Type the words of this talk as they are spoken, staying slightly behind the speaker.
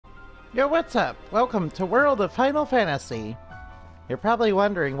Yo, what's up? Welcome to World of Final Fantasy. You're probably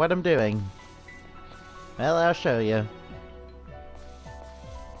wondering what I'm doing. Well, I'll show you.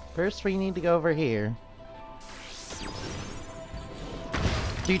 First, we need to go over here.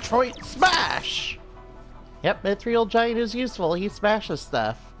 Detroit Smash! Yep, Mithril Giant is useful. He smashes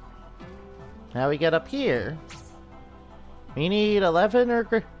stuff. Now we get up here. We need 11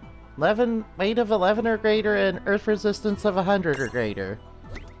 or 11 weight of 11 or greater and earth resistance of 100 or greater.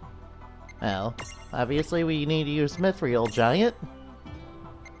 Well, obviously we need to use Mithril Giant.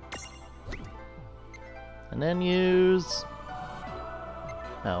 And then use...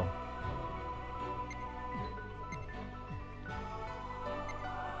 Oh.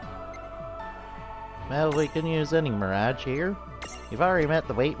 Well, we can use any Mirage here. You've already met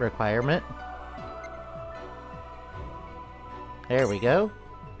the weight requirement. There we go.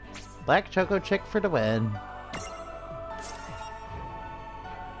 Black Choco Chick for the win.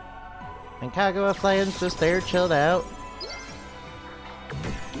 And Kagura Flan's just there, chilled out.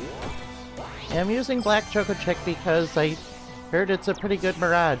 And I'm using Black Choco Chick because I heard it's a pretty good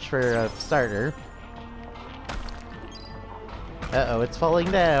Mirage for a starter. Uh-oh, it's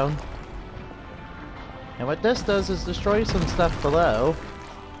falling down. And what this does is destroy some stuff below.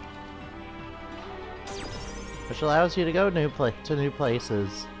 Which allows you to go to new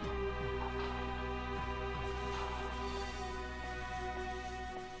places.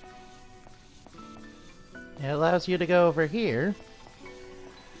 It allows you to go over here.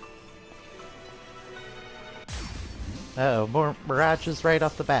 Uh oh, more mirages right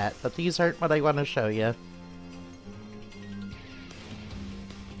off the bat, but these aren't what I want to show you.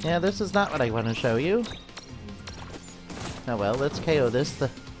 Yeah, this is not what I want to show you. Oh well, let's KO this.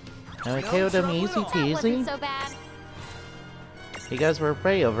 Now we KO'd him easy peasy. So bad. You guys were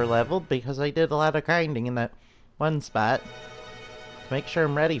way over leveled because I did a lot of grinding in that one spot. To make sure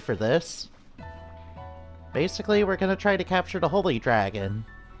I'm ready for this. Basically, we're gonna try to capture the Holy Dragon.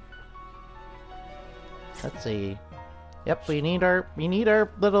 Let's see. Yep, we need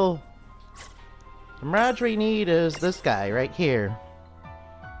our little... The Mirage we need is this guy right here.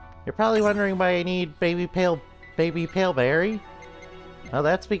 You're probably wondering why I need Baby Paleberry. Well,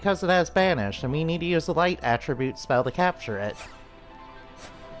 that's because it has Banish, and we need to use the Light attribute spell to capture it.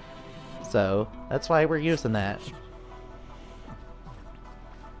 So, that's why we're using that.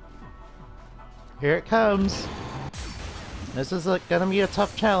 Here it comes. This is gonna be a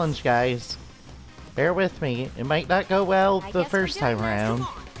tough challenge, guys. Bear with me. It might not go well the first time around.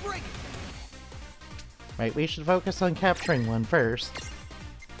 Right, we should focus on capturing one first.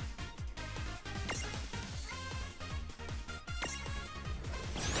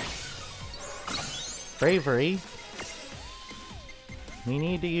 Bravery. We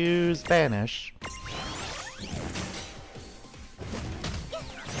need to use Banish.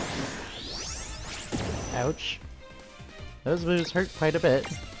 Ouch. Those moves hurt quite a bit.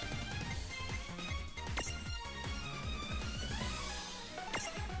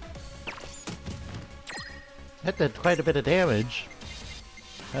 That did quite a bit of damage.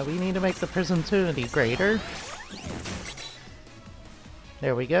 We need to make the Prism Tunity greater.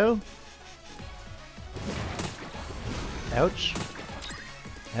 There we go. Ouch.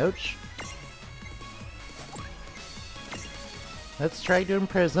 Ouch. Let's try to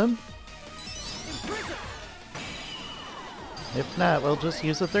imprison. If not, we'll just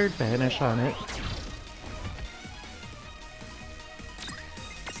use a third Banish on it.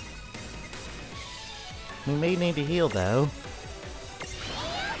 We may need to heal though.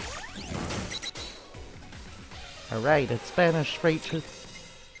 Alright, its Banish rate should...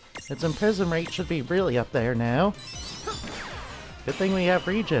 Its Imprison rate should be really up there now. Good thing we have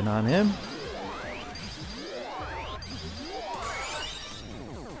regen on him.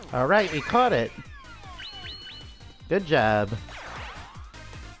 Alright, we caught it! Good job.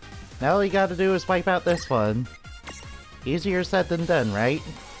 Now all we gotta do is wipe out this one. Easier said than done, right?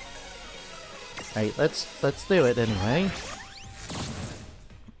 Right, let's do it anyway.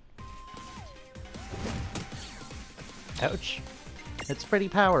 Ouch. It's pretty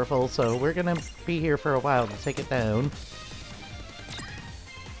powerful, so we're gonna be here for a while to take it down.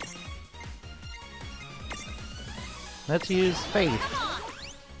 Let's use Faith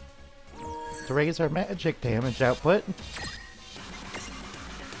to raise our magic damage output.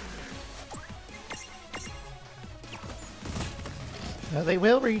 Now they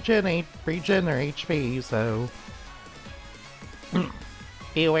will regen their HP, so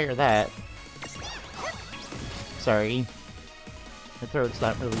be aware of that. Sorry. My throat's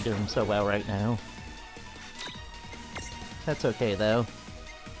not really doing so well right now. That's okay though.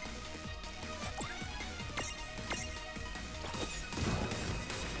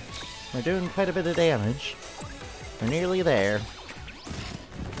 We're doing quite a bit of damage. We're nearly there.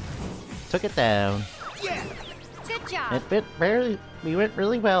 Took it down. Yeah. Good job. We went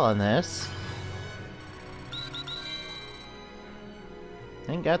really well on this.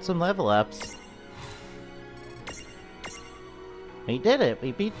 And got some level ups. We did it!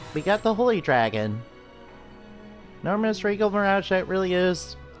 We got the Holy Dragon. Enormous Regal Mirage, that really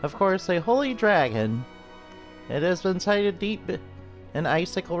is, of course, a Holy Dragon. It has been sighted deep in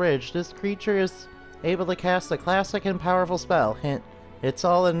Icicle Ridge. This creature is able to cast a classic and powerful spell. Hint, it's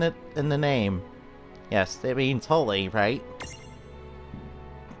all in the name. Yes, it means holy, right?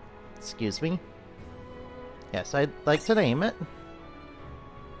 Excuse me. Yes, I'd like to name it.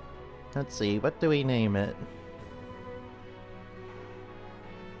 Let's see, what do we name it?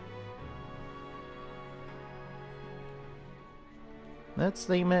 Let's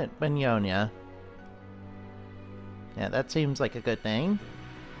name it Benyonia. Yeah, that seems like a good name.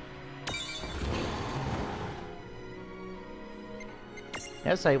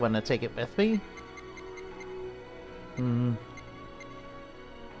 Yes, I want to take it with me.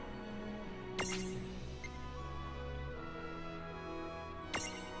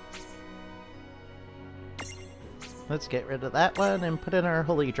 Let's get rid of that one and put in our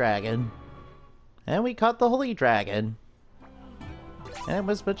Holy Dragon. And we caught the Holy Dragon. And it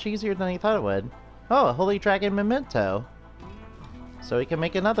was much easier than I thought it would. Oh, a Holy Dragon Memento. So we can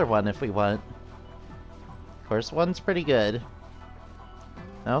make another one if we want. Of course, one's pretty good.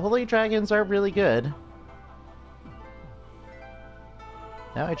 Now, Holy Dragons are really good.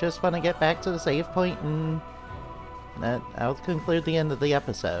 Now I just want to get back to the save point and I'll conclude the end of the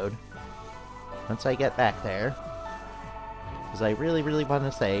episode. Once I get back there. Because I really, really want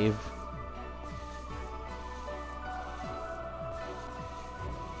to save.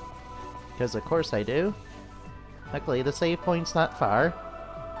 Because of course I do. Luckily the save point's not far.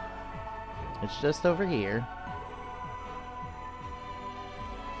 It's just over here.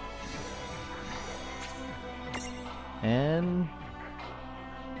 And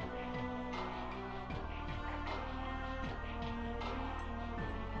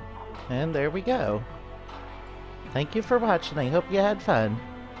there we go. Thank you for watching, I hope you had fun.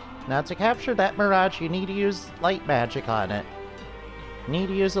 Now to capture that Mirage, you need to use light magic on it. You need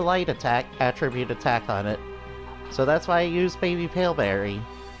to use a light attack, attribute attack on it. So that's why I used Baby Paleberry,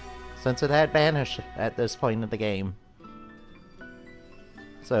 since it had Banish at this point of the game.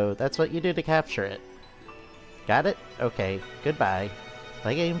 So that's what you do to capture it. Got it? Okay, goodbye.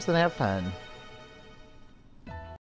 Play games and have fun.